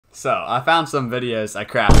So, I found some videos I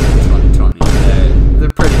crafted in 2020. They're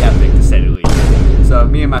pretty epic, to say the least. So,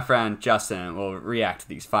 me and my friend Justin will react to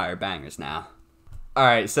these fire bangers now.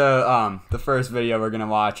 Alright, so, the first video we're gonna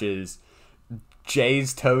watch is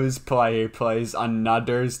JToH player plays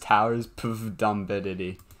Another's Towers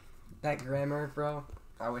Pvdumbidity. That grammar, bro.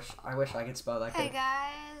 I wish I could spell that. Hey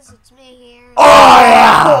guys, it's me here. Oh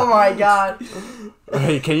yeah! Oh my god!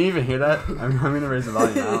 Hey, can you even hear that? I'm gonna raise the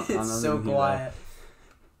volume out. It's so quiet.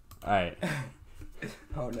 Alright.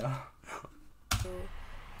 Oh no.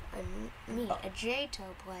 Me, a JToH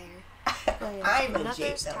player. I'm a Another's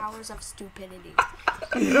JToH. Towers of Stupidity.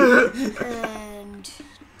 And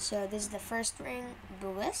so this is the first ring,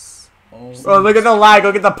 Bliss. Oh, look at the lag,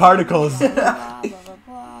 look at the particles. Blah, blah, blah, blah,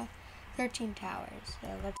 blah. 13 towers. So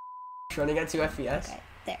let's. Trying to get to FPS. Okay,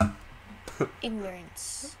 there.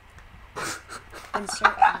 Ignorance.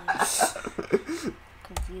 Uncertainty.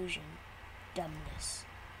 Confusion. Dumbness.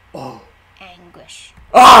 Oh. Anguish.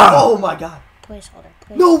 Oh my god. Placeholder.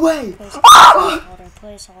 No way.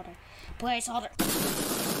 Placeholder. Placeholder.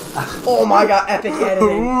 Oh my god. Epic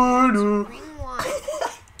editing. Ring 1.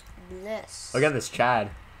 Bliss. Look at this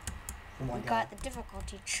Chad. Oh my We god. got the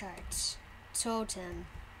difficulty charts. Totem.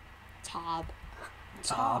 Todd.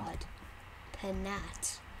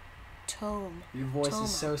 Penat. Tome. Your voice Toma.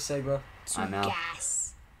 is so Sigma. I know.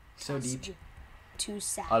 Gas. So deep.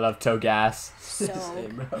 Tusa. I love toe gas.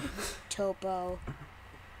 Same, bro. Topo.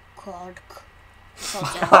 Clod.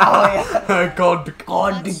 Oh yeah. Gold.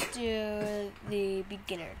 Let's do the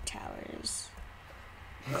beginner towers.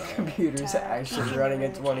 Computer's Tower. actually Beginner running in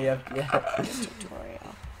at the 20 tower. FPS.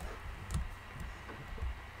 Tutorial.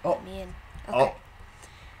 Oh. Me in. Oh. Okay.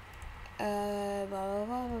 Blah, blah,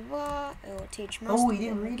 blah, blah, blah. It will teach most Oh, of he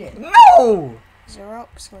didn't them. read it. No! Zero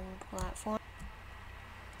swing platform.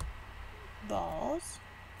 Balls.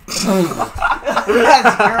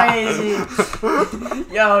 That's crazy.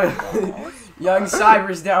 Yo, Balls. young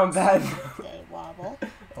Cyber's down bad. They wobble.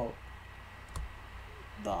 Oh.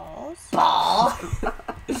 Balls. Ball.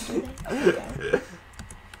 Okay.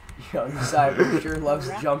 Young Cyber sure loves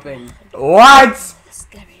jumping. What? This is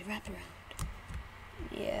gonna be wrap around.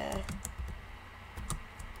 Yeah.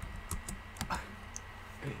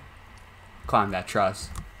 Climb that truss.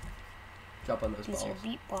 Jump on those These balls. are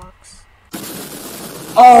beatbox.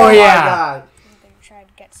 Oh, my yeah! God. I'm gonna try to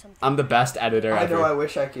get something. I'm the best editor I ever. know. I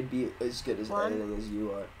wish I could be as good as One. editing as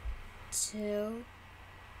you are. 2.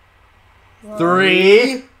 1,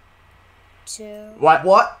 3. 2. What?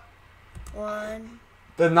 What? 1.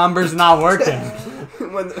 The number's not working.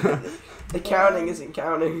 When the counting isn't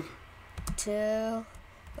counting. 2.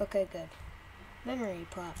 Okay, good. Memory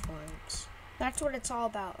platforms. That's what it's all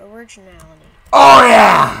about. Originality. Oh,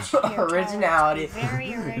 yeah! Your tower to be Originality.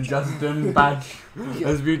 Very original. Justin Batch.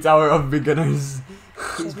 SB Tower of Beginners.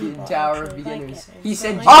 He's beating people Tower of actually like Beginners. it. He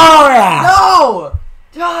said, Like- Oh, yeah! "No,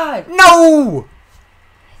 God." No!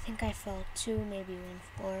 I think I fell 2, maybe 1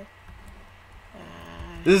 floor.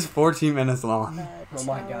 This is 14 minutes long. Oh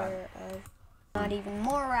my God. Tower of not even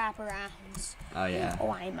more wraparounds. Oh, yeah.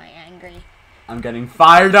 Why am I angry? I'm getting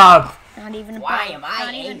fired up. Not even a Why bite. am I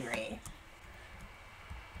Not even- angry?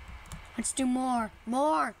 Let's do more.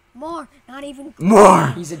 More. Not even. More.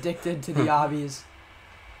 He's addicted to the obbies.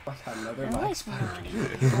 Oh my God, another I black like spider. not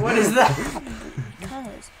even. What is that?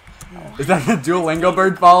 Because Is that a Duolingo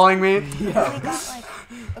bird following me? we got like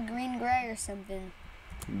a green gray or something.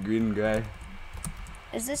 Green and gray.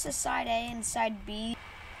 Is this a side A and side B?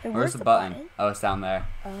 Hey, Where's the button? Oh, it's down there.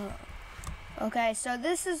 Oh. Okay, so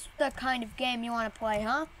this is the kind of game you want to play,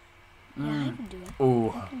 huh? Yeah, I can do it. Ooh.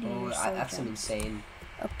 I can do Oh, your soul that's some jumps. insane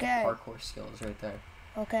Okay. parkour skills right there.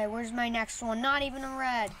 Okay, where's my next one? Not even a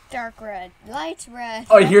red. Dark red. Light red.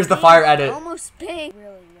 Oh, here's the pink, fire edit. Almost pink.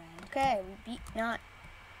 Really red. Okay, we beat not.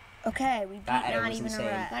 Okay, we beat That edit not was even insane.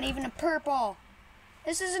 a red. Not even a purple.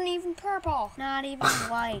 This isn't even purple. Not even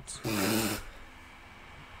white.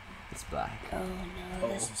 It's black. Oh no,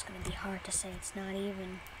 this Oh. is gonna be hard to say. It's not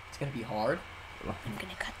even. It's gonna be hard. I'm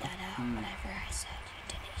gonna cut that out. Whatever I said, you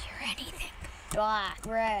didn't hear anything. Black,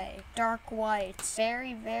 gray, dark white,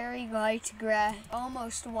 very, very light gray,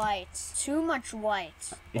 almost white, too much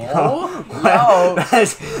white. Oh, Yo.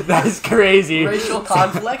 That's crazy. Racial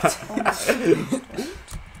conflict.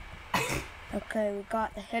 Okay, we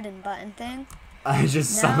got the hidden button thing. I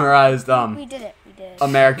just Now, summarized we did it. We did it.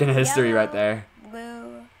 American history Yellow, right there.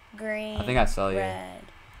 Blue, green. I think I saw you. Red,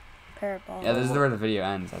 purple. Yeah, this is where the video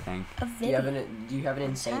ends, I think. A Do you video. have an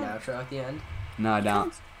insane outro at the end? No, I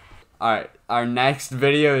don't. Alright, our next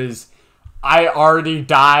video is I already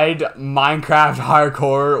died Minecraft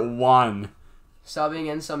Hardcore 1. Subbing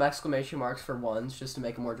in some exclamation marks for ones just to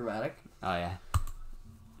make it more dramatic. Oh, yeah.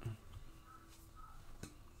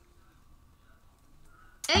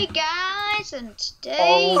 Hey guys, and today.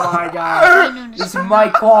 Oh my god. I'm This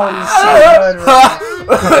mic quality is so good.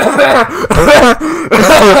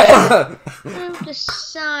 I've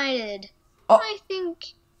decided. Oh. I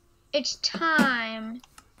think it's time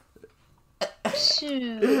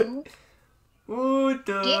to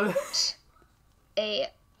get a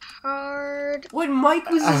hard. What mic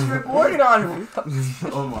was this recorded on?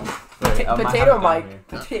 Oh my. Wait, I might have Potato it down mic. here.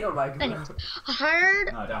 Potato mic. Anyways, a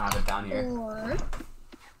hard No, I don't have it down here. or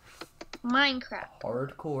Minecraft.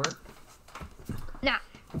 Hardcore. Now,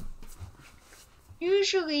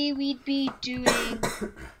 usually we'd be doing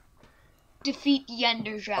defeat the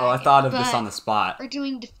Ender Dragon. Oh, I thought of this but on the spot. we're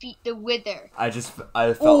doing defeat the Wither. I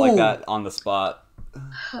felt like Ooh. that on the spot.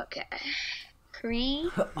 Okay.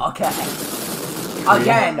 3. Okay.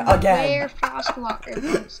 Again. Where Frostwalker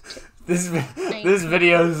goes to. This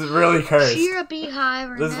video is really cursed. Shear a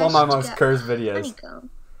beehive. Or This is one of my nest, most got cursed videos. Honeycomb.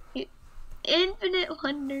 Infinite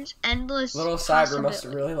wonders, endless. Little Cyber must have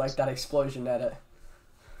possibilities. really liked that explosion edit.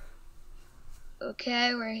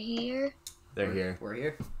 Okay, we're here They're here. We're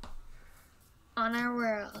here. on our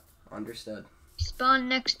world. Understood. Spawn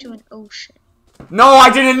next to an ocean. No, I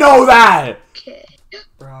didn't know that! Okay.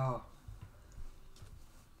 Bro.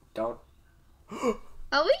 Don't. Oh,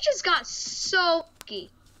 we just got so lucky.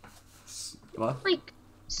 What? Like,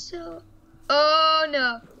 so. Oh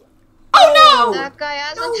no. Oh no! That guy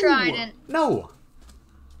has a trident. No.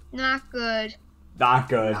 Not good. Not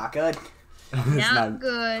good. Not good. It's Not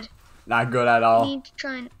good. not good at We all. need to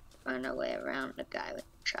try and find a way around the guy with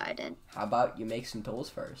the trident. How about you make some tools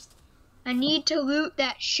first? I need to loot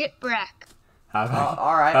that shipwreck. How about,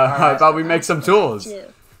 Alright. how about we make some tools? Too.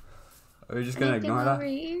 Are we just gonna Anything ignore over that?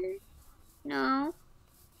 here? No.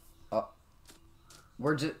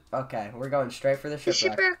 We're just okay. We're going straight for the The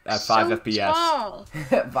shipwreck. shipwreck's At 5 so FPS. tall.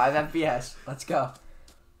 5 FPS. Let's go.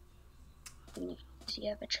 Do you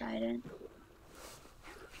have a trident?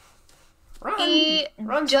 Run. He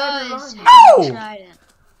Run, Cyber, does run. have Ow! a trident.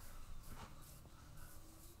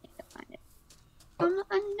 Need to find it from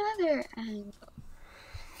another angle.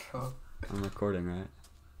 Oh. I'm recording, right?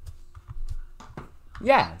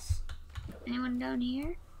 Yes. Anyone down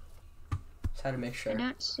here? Just had to make sure. I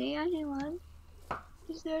don't see anyone.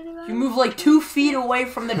 Is there anyone? You move like 2 feet away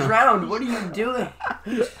from the ground. What are you doing?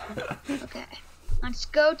 Okay. Let's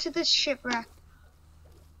go to the shipwreck.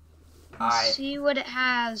 And Alright. see what it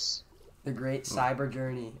has The Great Cyber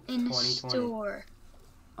Journey in 2020. store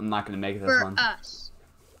I'm not gonna make this for one. us.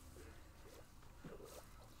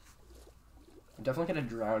 I'm definitely gonna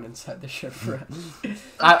drown inside the shipwreck.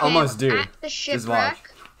 I Okay, almost do. At the Just watch.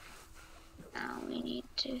 shipwreck. Now we need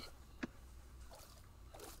to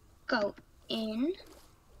go in.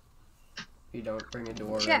 You don't bring a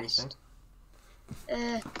door or Chest.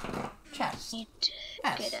 anything. Chest. Need to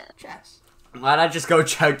get up. Chest. Why'd I just go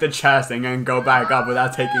check the chest and then go back up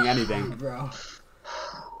without taking anything? Bro.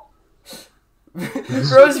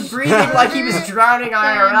 Bro's breathing like he was drowning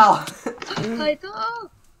IRL. I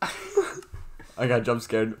thought I got jump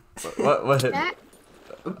scared. What hit me? that.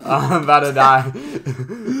 I'm about to die.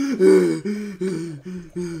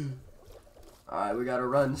 Alright, we gotta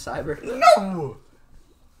run, Cyber. No!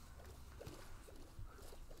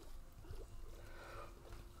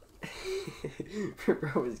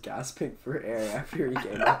 Bro was gasping for air after he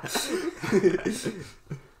came out.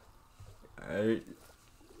 Alright.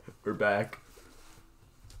 We're back.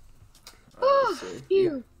 Oh,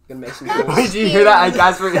 phew. Gonna make some Wait, tools. did you hear that? I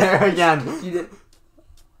gasped for air again. You did.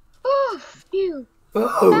 Oh, phew.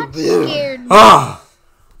 Oh, That scared me Oh!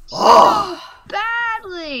 so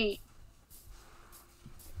badly.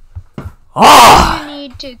 Oh! You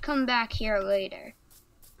need to come back here later.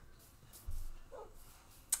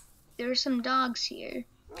 There's some dogs here.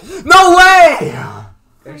 No way!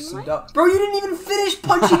 There's some dogs. Bro, you didn't even finish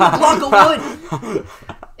punching the block of wood!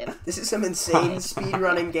 This is some insane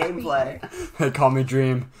speedrunning gameplay. They call me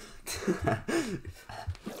Dream.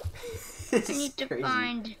 This I is need to crazy.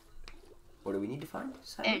 find What do we need to find?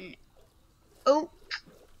 Cyber? an oak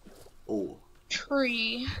Oh.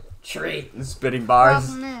 tree. Tree. Spitting bars.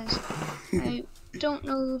 Problem is, I don't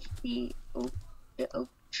know if the oak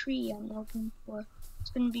tree I'm looking for is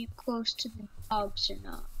going to be close to the dogs or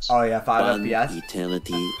not. Oh yeah, 5 FPS.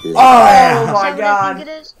 Eternity Oh later. yeah! Is Oh that my what I god. think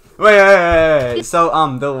it is? Wait.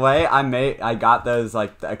 So the way I got those,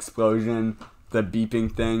 like, the explosion, the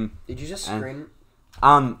beeping thing. Did you just And- scream?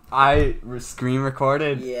 I screen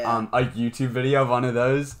recorded Yeah. a YouTube video of one of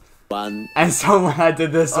those, One and so when I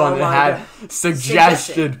did this Oh one, it my had God.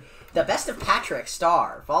 suggested. The Best of Patrick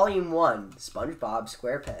Star, Volume 1, SpongeBob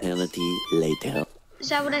SquarePants. eternity later. Is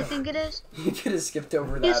that what I think it is? You could have skipped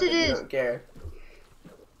over that, Yes, but it you is. don't care.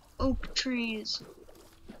 Oak trees.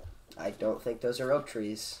 I don't think those are oak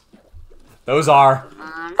trees. Those are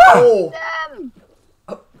Oh!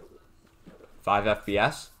 5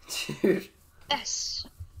 FPS. Dude. Yes.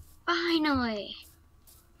 Finally.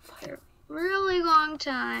 For a really long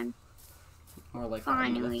time. More like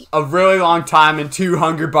Finally. A really long time and 2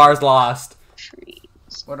 hunger bars lost. Trees.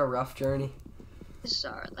 What a rough journey. This is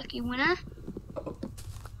our lucky winner.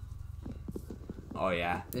 Oh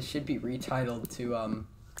yeah. This should be retitled to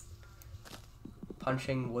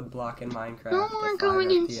punching woodblock in Minecraft. No at more 5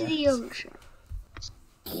 going into FPS. the ocean.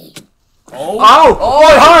 Oh!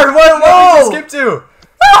 What hard? What Whoa! did he skip to?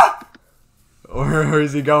 Ah! Where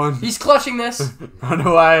is he going? He's clutching this. Run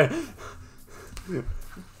away.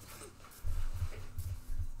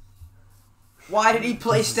 Why did he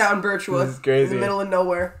place down Birchwood This is crazy. in the middle of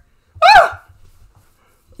nowhere?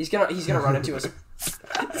 He's gonna run into us. Yo,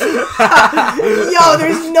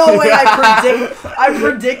 there's no way I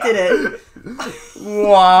predicted it.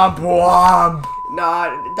 Womp womp.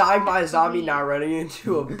 Nah, dying by a zombie, not running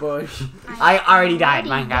into a bush. I already died.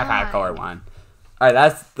 Minecraft hardcore one. Alright,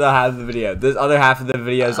 that's the half of the video. This other half of the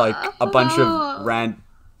video is like a bunch of random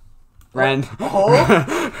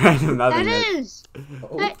That nothingness. is.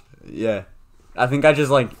 Yeah. I think I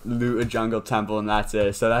just like loot a jungle temple and that's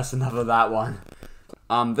it. So that's enough of that one.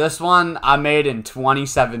 This one I made in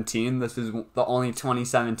 2017. This is the only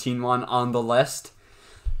 2017 one on the list.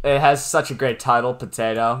 It has such a great title,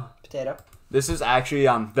 Potato. Potato. This is actually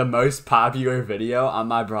the most popular video on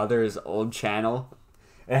my brother's old channel.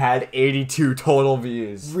 It had 82 total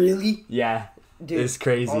views. Really? Yeah. Dude, it's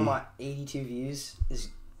crazy. Oh my, 82 views is...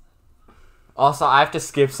 Also, I have to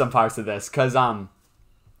skip some parts of this because my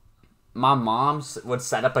mom would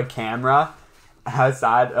set up a camera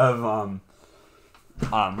outside of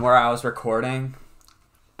where I was recording,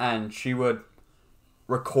 and she would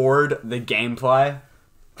record the gameplay,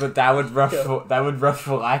 but that would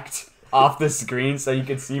reflect off the screen so you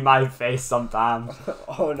could see my face sometimes.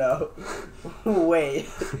 Oh no. Wait.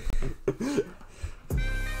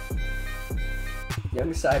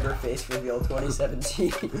 Young Cyber Face Reveal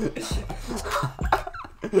 2017.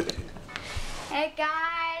 Hey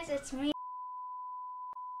guys, it's me.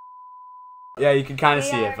 Yeah, you can kind of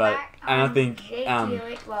We see are it, but back I don't on think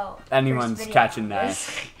JToH. Well, anyone's first video catching on that.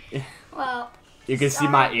 this. Well, You can see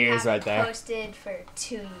my sorry we ears right haven't there. Posted for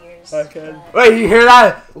 2 years. Okay. but- Wait, you hear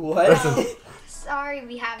that? What? Listen. Sorry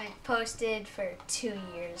we haven't posted for 2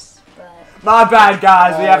 years, but My bad,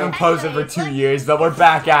 guys. We haven't Anyways, posted for 2 let's- years, but we're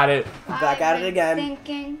back at it. Back at it again.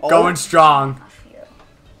 Thinking Oh. Going strong. I feel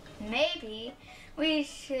maybe we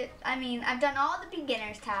should. I mean, I've done all the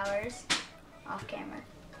beginners towers off camera.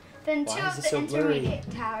 Then Why 2 is of it the so blurry?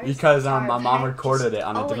 intermediate towers. Because are my mom pet, recorded just it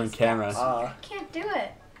on a always different camera. I can't do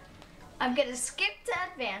it. I'm gonna skip to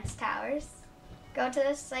advanced towers. Go to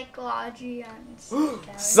the psychology on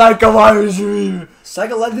towers. Psychology.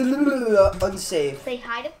 Psychological unsafe. Say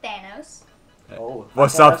hi to Thanos. Oh.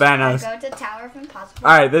 What's up, I Thanos? go to Tower of Impossible.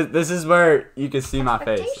 All right, this is where you can see my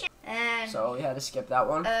face. Expectation. And So we had to skip that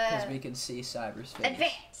one because we could see Cyber's face.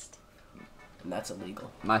 advanced. And that's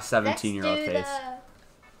illegal. My 17-year-old Let's do face. the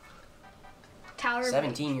Tower of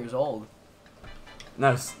 17 years old.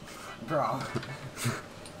 No, Bro. Alright,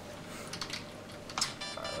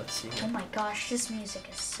 let's see. Oh my gosh, this music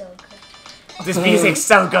is so good. this music's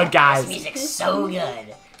so good, guys. music's so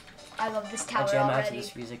good. I love this I tower jam out to already.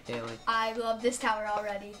 this music daily. I love this tower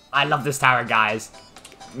already. I love this tower, guys.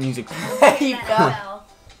 Music. He That fell. bell.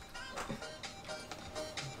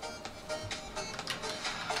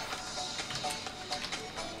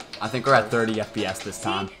 I think we're at 30 FPS this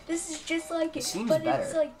time. See, this is just like it, seems but better.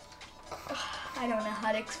 it's like I don't know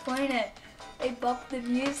how to explain it. They bumped the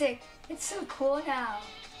music. It's so cool now.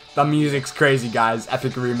 The music's crazy, guys.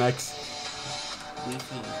 Epic remix.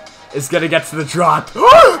 Wi-Fi. It's gonna get to the drop.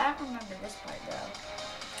 I don't remember this part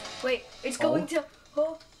though. Wait, it's going to.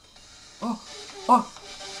 Oh, Oh, oh,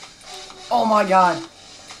 oh my god.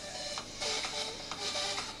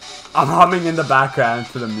 I'm humming in the background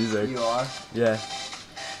to the music. You are? Yeah.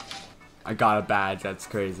 I got a badge. That's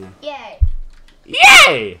crazy. yay!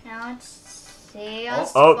 Yay! Now let's see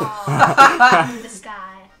us Oh. fall in the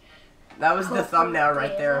sky. That was the Hopefully thumbnal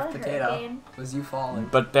right there of there's a Potato. hurricane. Was you falling?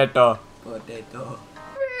 Potato. Potato.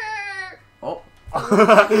 Oh. Was Was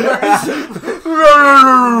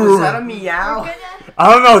that a meow? We're gonna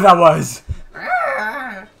I don't know what that was.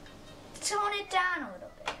 tone it down a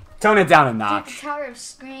little bit. Tone it down a Do the notch. tower of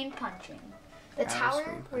screen punching. The Tower of tower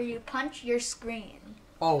screen where you punch your screen.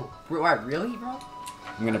 Oh, what, really, bro?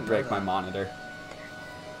 I'm gonna break my monitor.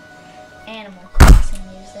 Animal Crossing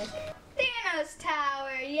music. Thanos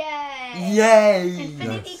Tower. Yay! Yay!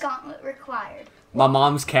 Infinity Gauntlet required. My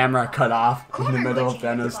mom's camera cut off in the middle of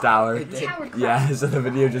Thanos Tower. Yeah, so the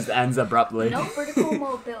video just ends abruptly. No vertical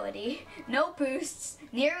mobility, no boosts,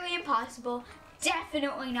 nearly impossible,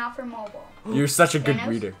 definitely not for mobile. You're such a good Thanos,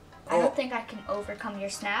 reader. I don't think I can overcome your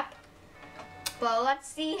snap. But let's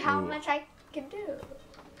see how much I can do.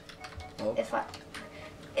 Oh. If I...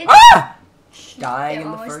 Dying in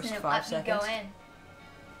the almost first didn't 5 let me seconds. go in.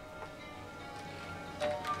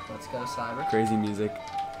 Let's go, Cyber. Crazy music.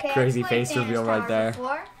 Okay, Crazy I've played face reveal Thanos right Tower there.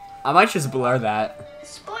 before. I might just blur that.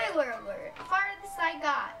 Spoiler alert. Farthest I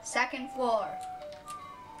got, 2nd floor.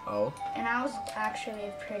 Oh. And I was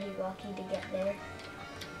actually pretty lucky to get there.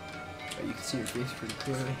 But you can see your face pretty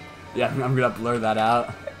clearly. Yeah, I'm gonna blur that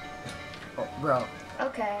out. Oh, bro.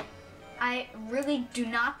 Okay. I really do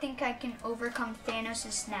not think I can overcome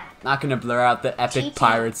Thanos' snap. Not gonna blur out the epic GT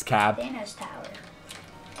pirate's cap. Thanos Tower.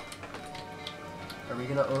 Are we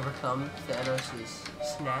gonna overcome Thanos'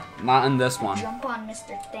 snap? Not in this one. Jump on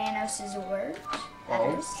Mr. Thanos' words. Oh.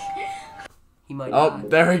 That is. He might Oh, die.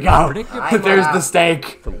 there we go. I'm There's out. the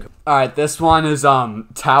stake. Alright, this one is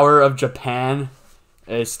Tower of Japan.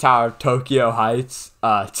 It's Tower of Tokyo Heights.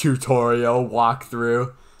 Tutorial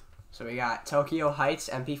walkthrough. So we got Tokyo Heights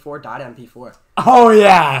MP4.MP4. Oh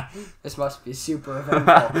yeah! This must be super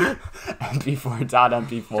eventful.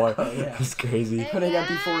 MP4.MP4. Oh, yeah. That's crazy. Putting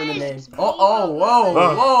MP4 in the name. It's me, Oh, whoa,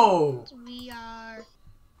 Oh. whoa! We are.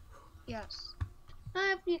 Yes.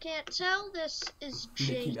 If you can't tell, this is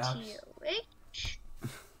Mickey Mouse. JToH.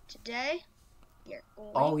 Today, you're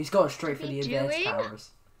going Oh, he's going straight for the Be advanced doing- towers.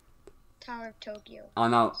 Tower of Tokyo. Oh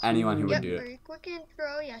no, anyone who would Yep, do it. very quick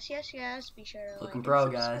intro. Yes. Be sure to Looking like pro,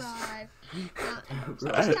 and guys. subscribe.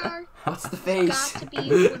 This tower What's the got face? to be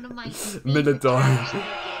one of my favorite Minotaur. towers in the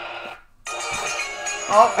game.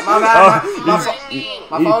 Oh, my bad. Oh,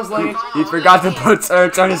 My phone's lagging. He forgot to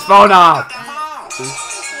turn his phone off. The thing I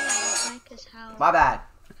don't like is how My bad.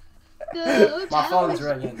 the My phone's tower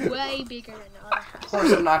ringing. is way bigger than the other Of houses.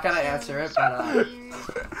 course, I'm not gonna answer it, but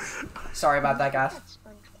sorry about that, guys. That's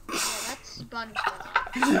SpongeBob. Yeah, that's SpongeBob.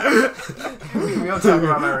 We don't talk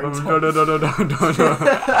about my ringtone.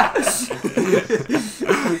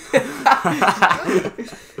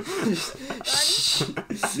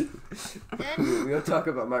 Then We don't talk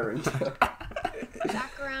about my ringtone.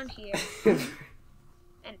 back around here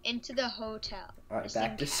and into the hotel. Alright, The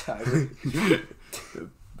back to same cyber.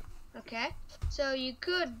 Okay, so you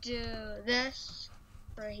could do this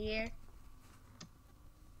right here,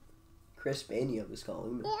 Chris Bania was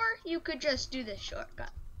calling me. or you could just do the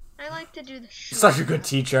shortcut. I like to do the shortcut. Such a good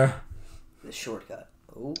teacher. The shortcut.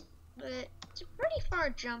 Oh, But it's a pretty far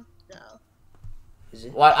jump though. is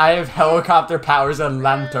it? What? I have helicopter powers and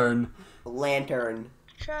lantern. Lantern.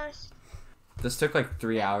 Trust. This took like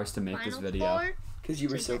 3 hours to make this Final video. floor, Because you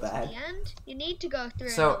were to so get to bad. the end, you need to go through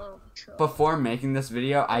So, a little control. Before making this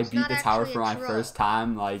video, I It's beat not the tower actually for a my troll. first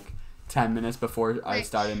time, like 10 minutes before I Like-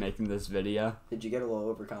 started making this video. Did you get a little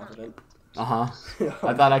overconfident? Uh-huh.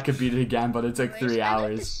 I thought I could beat it again, but it took Anyways, 3 I like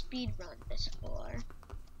to hours. speed run this floor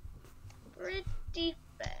pretty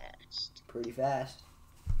fast Pretty fast.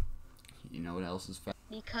 You know what else is fast?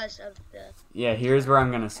 because of the Yeah, here's where I'm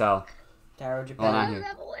gonna sell. Tower of Well, not Japan. here.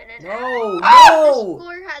 level in and No, out. no! This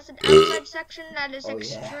floor has an outside section that is Oh, yeah.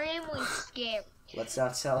 extremely scary. Let's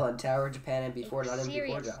not sell on Tower of Japan and before not MP4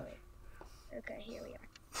 Seriously. drop. Okay, here we are.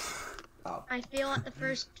 Oh. I fail at the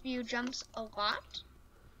first few jumps a lot.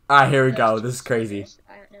 Alright, here we go. This is crazy.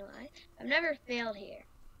 I don't know why. I've never failed here.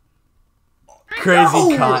 Crazy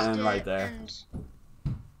know! content right there. And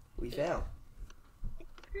We failed.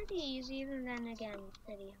 pretty easy, and then again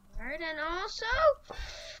pretty hard, and also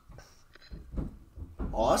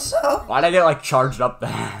Also? Why'd I get like charged up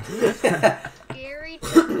there? scary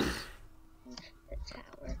jumps. The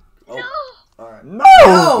tower. Oh. Alright. No!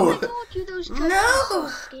 I told you those jumps No! were so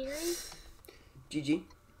scary. GG.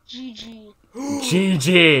 GG.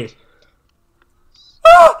 GG.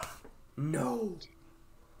 No.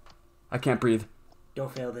 I can't breathe.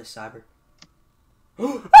 Don't fail this, Cyber.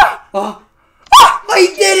 Oh,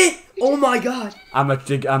 I did it! Oh my god. I'm a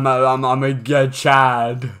good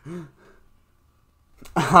Chad.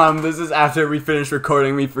 This is after we finished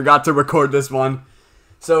recording. We forgot to record this one.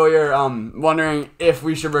 So you're wondering if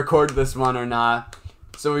we should record this one or not.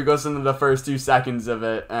 So we listen to the first 2 seconds of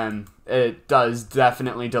it, and it does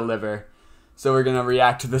definitely deliver. So we're gonna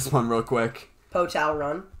react to this one real quick. Potal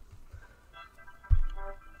run.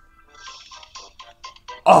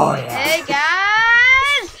 Oh yeah. Hey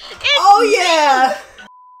guys! It's Oh yeah!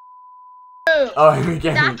 Oh, and we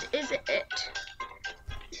get That is it.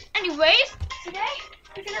 Anyways, today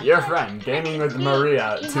we're gonna Your friend, Gaming with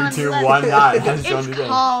Maria, Come on, 2219 has It's joined the game.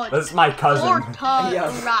 called That's my cousin. Portal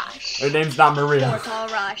Yeah. Rush. Her name's not Maria. Portal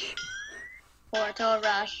Rush. Portal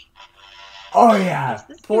Rush. Oh yeah.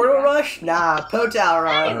 Portal Rush? Nah, Potal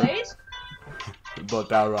Run. Anyways, But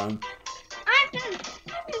that wrong. I've been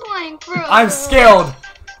playing pro. I'm skilled.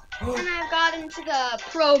 And I've got into the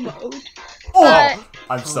pro mode. Oh,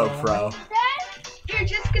 I'm so pro. Then you're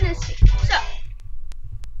just gonna see. So,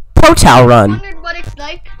 Potal Run. wondered what it's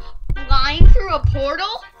like flying through a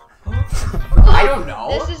portal? I don't know.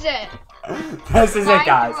 This is it. This is it, Flying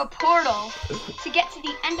guys. through a portal to get to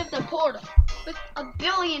the end of the portal with a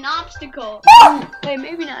billion obstacles. Wait,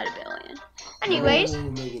 maybe not a billion. Anyways,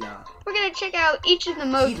 Ooh, maybe not. we're gonna check out each of the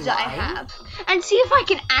modes He's I lying? have and see if I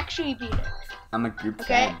can actually beat it. I'm a group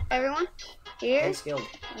Okay, fan. everyone? Here I'm skilled.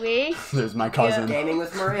 we. There's my cousin. Gaming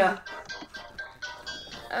with Maria.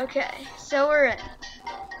 Okay, so we're in.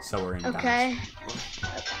 So we're in. guys. Okay.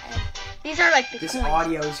 Okay. These are like the This coins.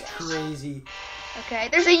 audio is crazy. Okay,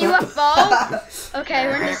 there's a UFO. Okay,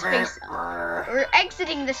 we're in the space zone. We're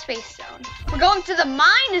exiting the space zone. We're going to the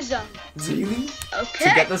mine zone. Really? Okay.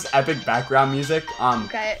 To get this epic background music,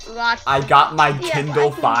 Okay, lots. I got my Yeah, Kindle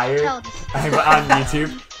I can Fire. tell this. I went on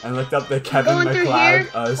YouTube and looked up the Kevin Going through here,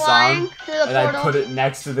 MacLeod flying song, through the and I portal. put it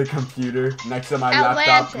next to the computer, next to my Atlantis.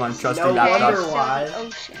 laptop, my trusty No laptop, wonder Okay, why. so the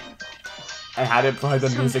ocean. and had it play the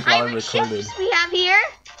Some music while I pirate recorded. ships we have here.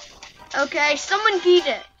 Okay, someone beat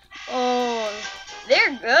it. Oh, they're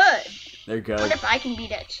good. They're What good. if I can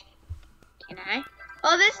beat it? Can I?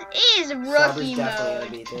 Oh, this is Sauber's rookie definitely gonna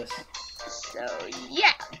mode. beat this. So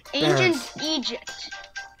yeah, ancient Egypt.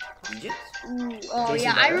 Egypt? Ooh, oh Jason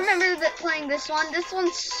yeah, I Barris? remember that playing this one. This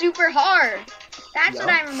one's super hard. That's what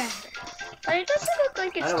Yeah. I remember. But it doesn't look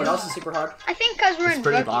like I it's know too what else is hard. super hard. I think because we're It's in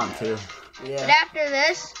pretty rookie long mode. too. But Yeah. after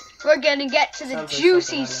this, we're gonna get to the Sounds like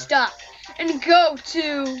juicy something stuff and go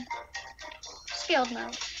to skilled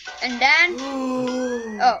mode. And then,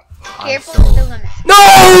 oh, careful with the limits.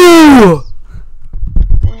 No!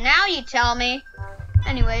 Now you tell me.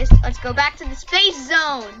 Anyways, let's go back to the space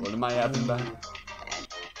zone. What am I having back?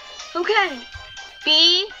 Okay.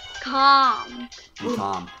 Be calm. Be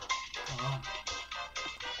calm.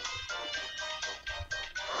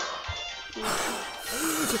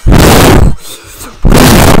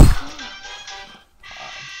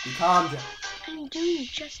 Be calm, Jack. I'm doing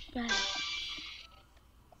just better.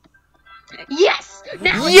 Yes!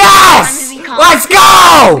 Now Yes! I'm really calm. Let's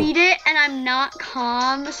go! Beat it, and I'm not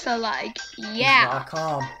calm, so like, yeah, Not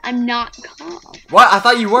calm. I'm not calm. What? I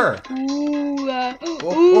thought you were. Ooh,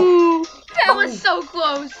 Whoa. ooh, that was so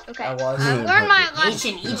close. Okay, That was. I learned my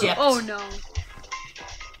lesson. Ancient Egypt. Oh no.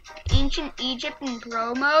 Ancient Egypt in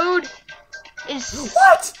pro mode is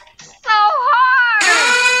What? so hard.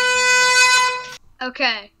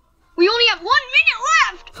 Okay. We only have 1 minute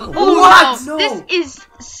left. Oh What? no. No. This is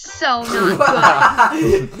so not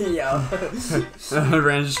Yo.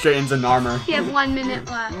 Ran straight into Narmer. good. We have 1 minute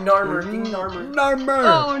left. Narmer, ding Narmer. Narmer.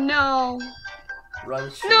 Oh no. Run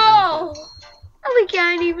straight No. We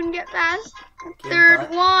can't even get past the Game third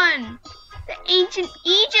cut. one. The ancient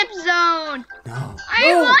Egypt zone. No.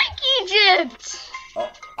 I No. like Egypt.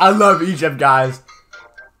 I love Egypt, guys.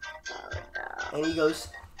 And he goes,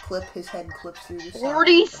 his head clips through the side.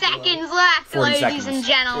 40 seconds left, 40 ladies seconds. and 40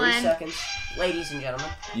 gentlemen. seconds. Ladies and gentlemen.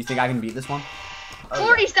 You think I can beat this one? Oh,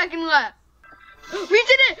 40 seconds left. We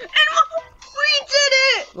did it! And we did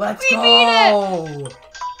it! Let's we go! beat it!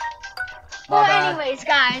 My Well, bad. anyways,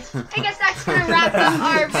 guys, I guess that's gonna wrap up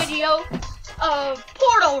our video of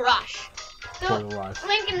Portal Rush. So, Portal Rush.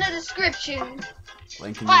 link in the description.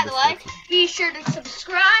 Link in By the the way, description. be sure to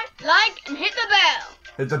subscribe, like, and hit the bell.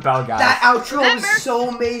 Hit the bell, guys. That outro Remember- was so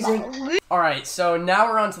amazing. Alright, so now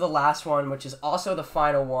we're on to the last one, which is also the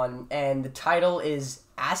final one, and the title is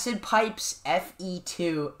Acid Pipes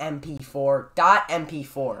FE2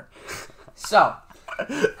 MP4.MP4. So,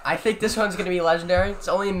 I think this one's gonna be legendary. It's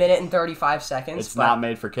only 1 minute and 35 seconds. It's but- not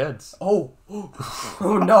made for kids. Oh,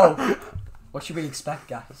 oh no. What should we expect,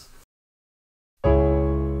 guys?